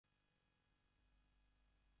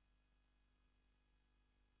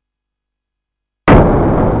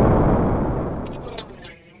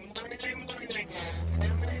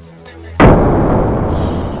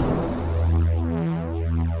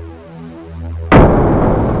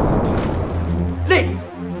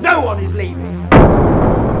Everyone is leaving.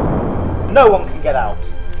 No one can get out.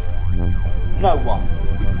 No one.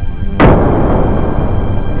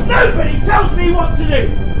 Nobody tells me what to do!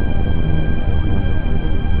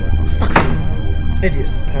 Fucking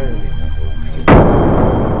idiots, apparently.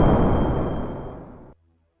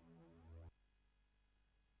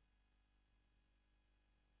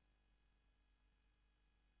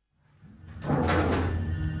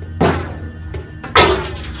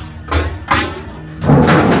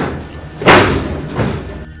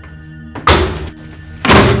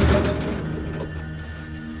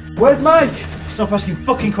 Where's Mike? Stop asking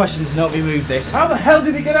fucking questions and help me move this. How the hell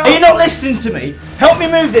did he get out? Are you not listening to me? Help me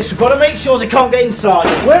move this. We've got to make sure they can't get inside.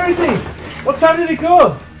 Where is he? What time did he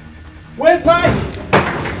go? Where's Mike?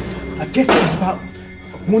 I guess it was about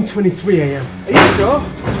 1:23 a.m. Are you sure?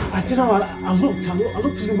 I don't know, I looked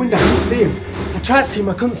through the window, I couldn't see him. I tried to see him,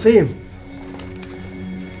 I couldn't see him.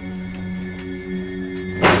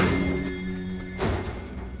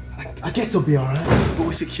 I guess he'll be alright. But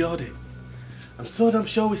we secured it. I'm so damn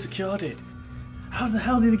sure we secured it. How the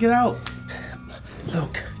hell did he get out?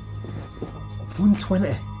 Look,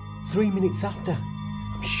 1:20, 3 minutes after.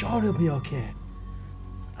 I'm sure he'll be okay.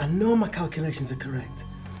 I know my calculations are correct.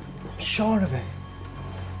 I'm sure of it.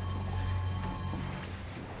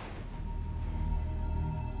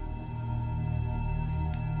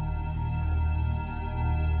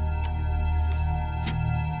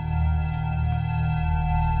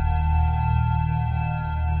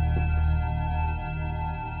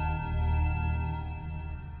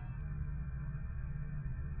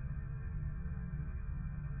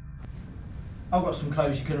 I've got some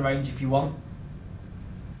clothes you can arrange if you want.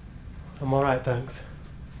 I'm alright, thanks.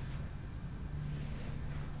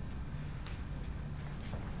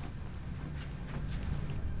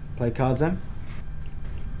 Play cards then?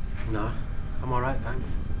 No, I'm alright,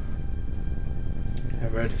 thanks.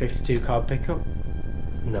 Ever heard of 52 card pickup?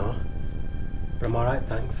 No, but I'm alright,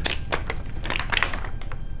 thanks.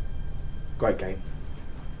 Great game.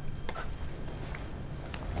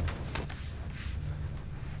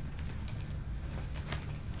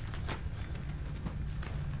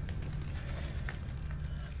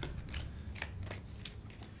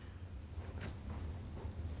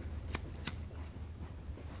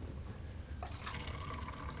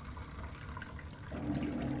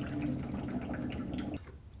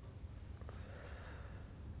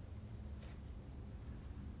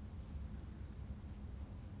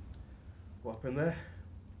 What happened there?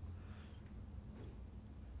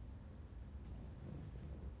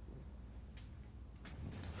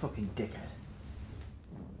 Fucking dickhead.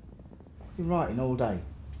 You're writing all day.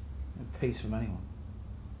 No peace from anyone.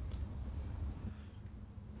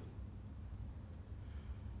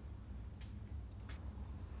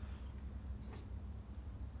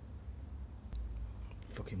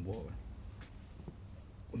 Fucking water.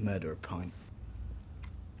 Murder a pint.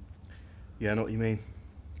 Yeah, I know what you mean.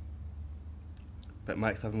 Bet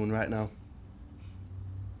Mike's having one right now.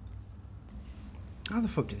 How the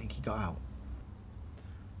fuck do you think he got out?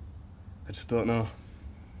 I just don't know.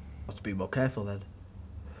 Have to be more careful then.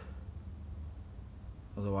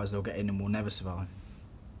 Otherwise they'll get in and we'll never survive.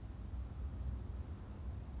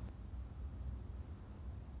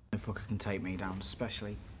 No fucker can take me down,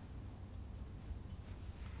 especially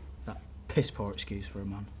that piss poor excuse for a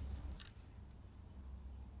man.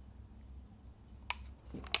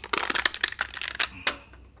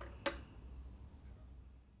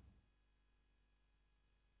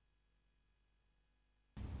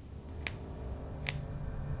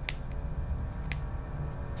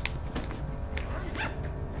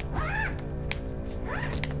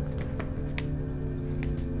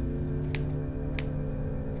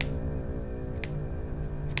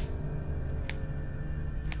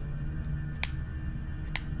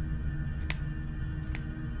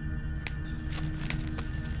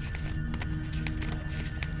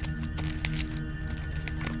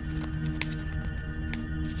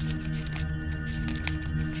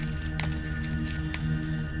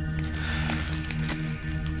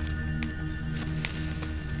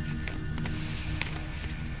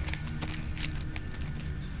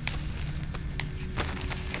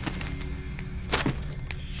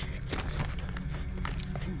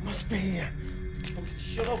 Must be here. Fucking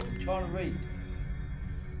shut up, I'm trying to read.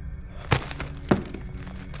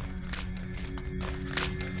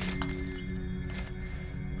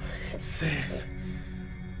 It's safe.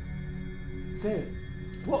 Safe?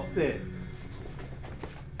 What's safe?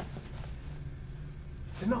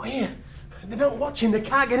 They're not here. They're not watching. They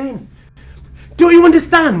can't get in. Don't you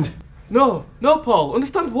understand? No, Paul.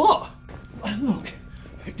 Understand what? Look,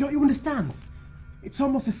 don't you understand? It's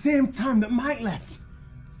almost the same time that Mike left.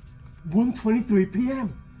 1:23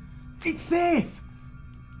 p.m. It's safe!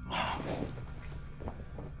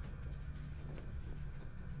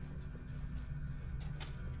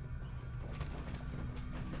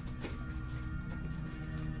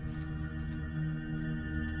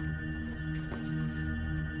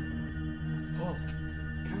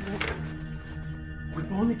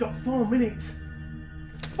 We've only got 4 minutes.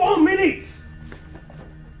 4 minutes!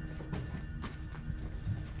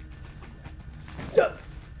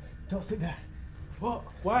 Don't sit there. What?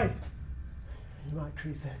 Why? You might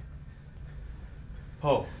crease it.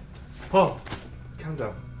 Paul, calm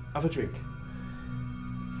down. Have a drink.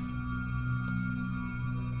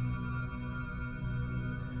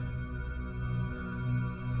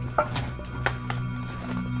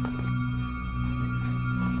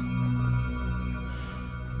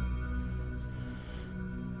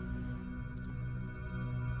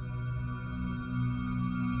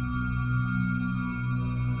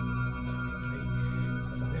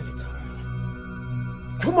 It's nearly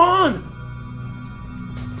time. Come on!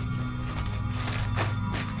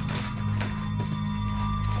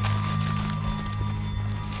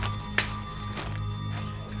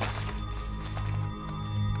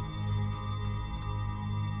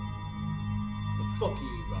 The fuck are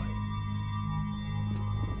you writing?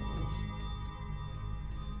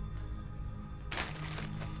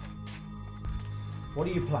 What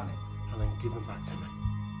are you planning? Alan, give him back to me.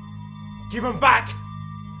 Give him back!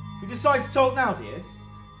 You decide to talk now, do you?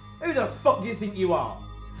 Who the fuck do you think you are?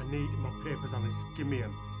 I need my papers, Alex. Give me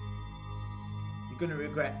them. You're gonna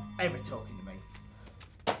regret ever talking to me.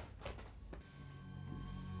 I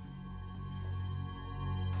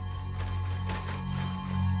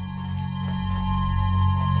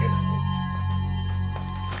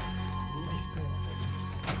need these papers.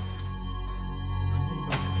 I need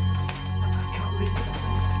my papers. I can't leave without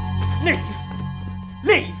this. Leave?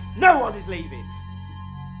 Leave? No one is leaving.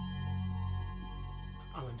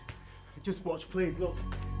 Alan, just watch, please. Look.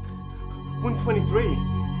 1:23.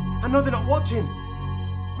 I know they're not watching.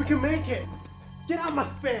 We can make it. Get out of my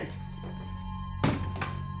space.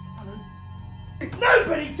 Alan.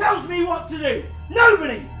 Nobody tells me what to do.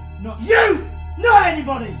 Nobody. Not you. Not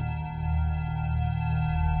anybody.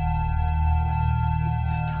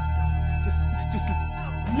 Just calm down. Just.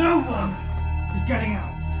 No one is getting out.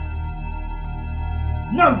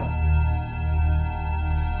 No one.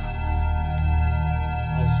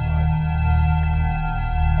 I'll survive.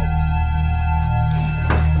 I'll be safe.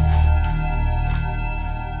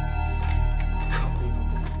 Can't believe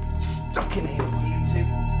I'm stuck in here with you two.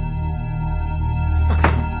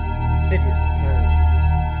 Fucking idiots and pair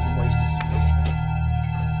of waste of space.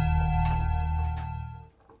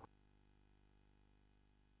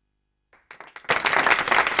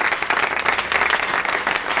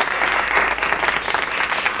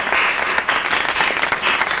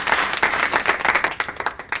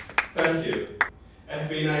 Thank you.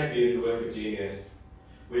 FV19 is the work of genius.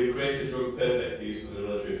 We've created a drug perfect for use for the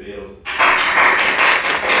military field.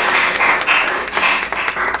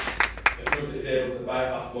 A drug that is able to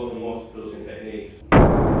bypass modern water filtering techniques.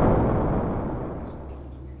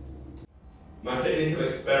 My technique of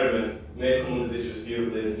experiment may come under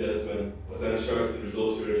disrepute, ladies and gentlemen, was I'm sure it's the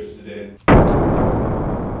results you're interested in. If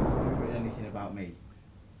you've written anything about me,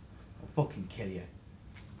 I'll fucking kill you.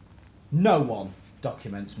 No one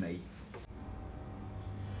documents me.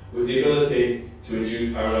 With the ability to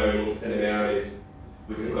induce paranoia amongst enemy armies,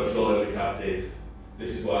 we can control enemy tactics.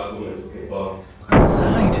 This is what our government is looking for.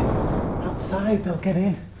 Outside. Outside, they'll get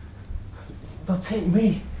in. They'll take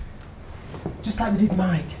me. Just like they did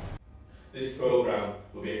Mike. This programme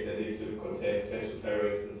will be extended to contain potential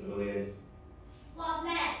terrorists and civilians. What's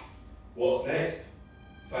next? What's next?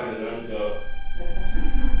 Find an antidote.